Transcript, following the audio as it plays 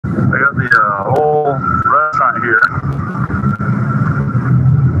got the whole restaurant here.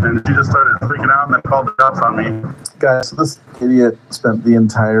 And she just started freaking out and then called the cops on me. Guys, this idiot spent the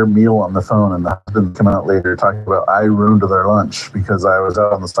entire meal on the phone, and the husband came out later talking about I ruined their lunch because I was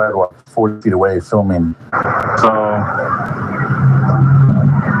out on the sidewalk 40 feet away filming. So...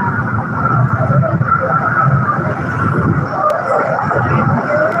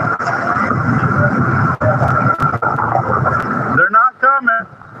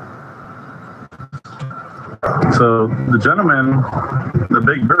 So the gentleman, the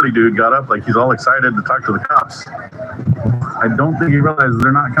big burly dude, got up like he's all excited to talk to the cops. I don't think he realizes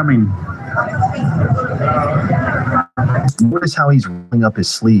they're not coming. Notice how he's rolling up his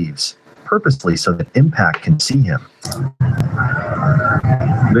sleeves, purposely so that Impact can see him.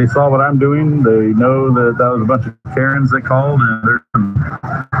 They saw what I'm doing. They know that was a bunch of Karens that called, and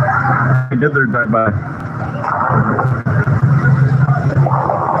they did their drive-by.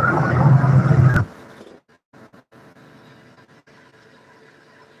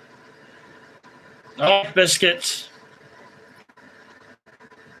 Oh, biscuits.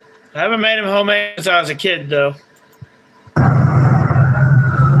 I haven't made them homemade since I was a kid, though. You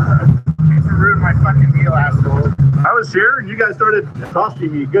ruined my fucking meal, asshole. I was here, and you guys started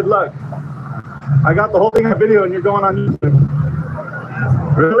tossing me. Good luck. I got the whole thing on video, and you're going on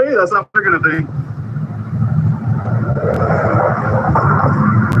YouTube. Really? That's not what you're going to think.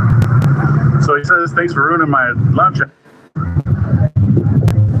 So he says, thanks for ruining my lunch.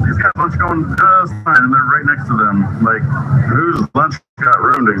 These guys' lunch going just fine, and they're right next to them. Like, whose lunch got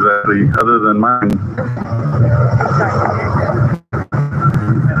ruined exactly, other than mine?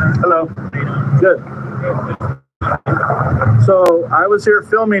 Hello. Good. So I was here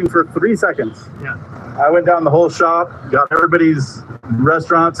filming for 3 seconds. Yeah. I went down the whole shop, got everybody's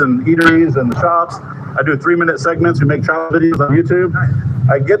restaurants and eateries and the shops. I do 3-minute segments. We make travel videos on YouTube.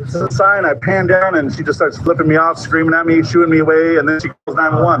 I get to the sign, I pan down, and she just starts flipping me off, screaming at me, shooing me away, and then she calls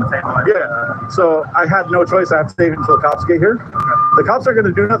 911. Yeah. So I had no choice. I have to stay until the cops get here. The cops are going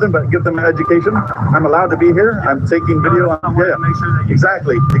to do nothing but give them an education. I'm allowed to be here. I'm taking video on. Yeah.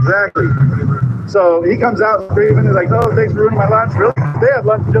 Exactly. So he comes out screaming. He's like, "Oh, thanks for ruining my lunch." Really? They had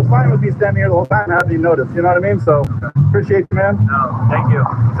lunch just fine with me standing here the whole time. I hadn't even noticed. You know what I mean? So appreciate you, man. No, thank you.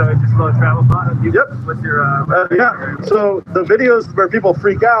 So it's just a little travel fun. Yep. What's your yeah. So the videos where people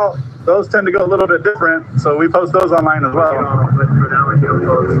freak out, those tend to go a little bit different. So we post those online as well. What's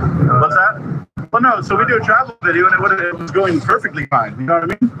that? Well, no. So we do a travel video, and it was going perfectly fine. You know what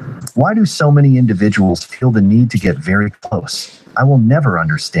I mean? Why do so many individuals feel the need to get very close? I will never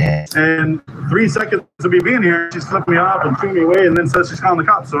understand. And 3 seconds of me being here, she's flipped me off and threw me away, and then says she's calling the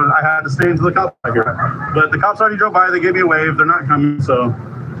cops. So I had to stay until the cops got here. But the cops already drove by. They gave me a wave. They're not coming. So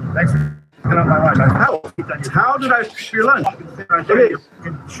thanks for picking up my lunch. How did I shoot your lunch? You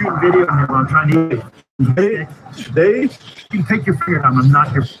can shoot video here while I'm trying to eat. They you can take your finger down. I'm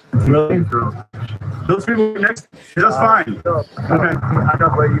not your really. Those people next, just fine. Okay. I know,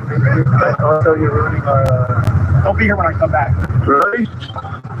 but also you're ruining our. Don't be here when I come back. Really?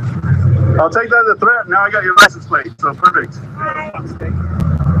 I'll take that as a threat. Now I got your license plate, so perfect.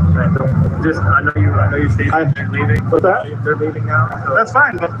 Just, I know you're saying they're leaving. What's that? They're leaving now. So. That's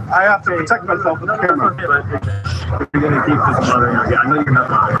fine, but I have to protect myself with the camera. But you're going to keep this bothering you. I know you're not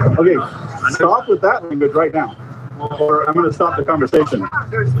bothering. Okay, stop with that language right now, or I'm going to stop the conversation.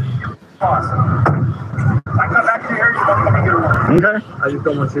 Seriously, pause. I come back to here, you don't let me get along. Okay. I just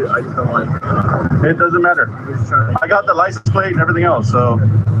don't want you. It doesn't matter. I got the license plate and everything else, so.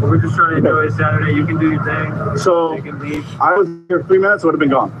 We're just trying to enjoy Saturday. You can do your thing. So you can leave. I was here 3 minutes, would have been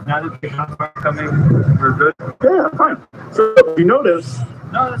gone. Now that the cops are coming, we're good. Yeah, fine. So if you notice,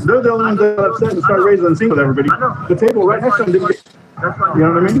 they're the only ones that are upset and start raising the scene with everybody. I know. The table right next to them didn't get. That's fine. You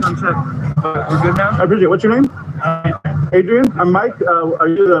know what I mean? We're good now? I appreciate it. What's your name? Adrian? I'm Mike. Are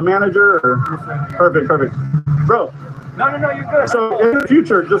you the manager? Or? Perfect. Bro. No, you're good. So in the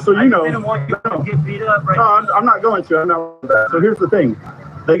future, just so you know. I didn't want you to get beat up right now. I'm not going to. I'm not that. So here's the thing.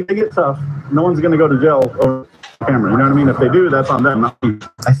 They get tough. No one's going to go to jail over camera. You know what I mean? If they do, that's on them, not me.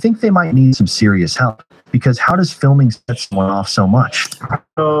 I think they might need some serious help, because how does filming set someone off so much?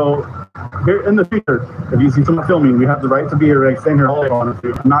 So here in the future, if you see someone filming, we have the right to be here. I stand here all day.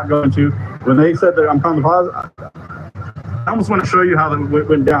 I'm not going to. When they said that I'm calling the pause, I almost want to show you how that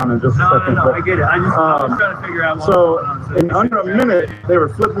went down in just a second. No, I get it. I'm just trying to figure out what's going on. So in under a minute, they were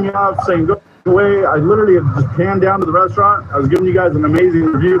flipping me off, saying, go away. I literally just panned down to the restaurant. I was giving you guys an amazing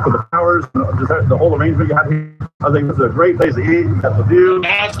review for the flowers, just the whole arrangement you had here. I was like, this is a great place to eat. You got the view.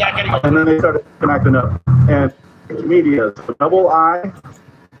 And then they started connecting up. And media, so double I.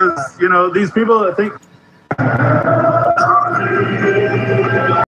 You know, these people that think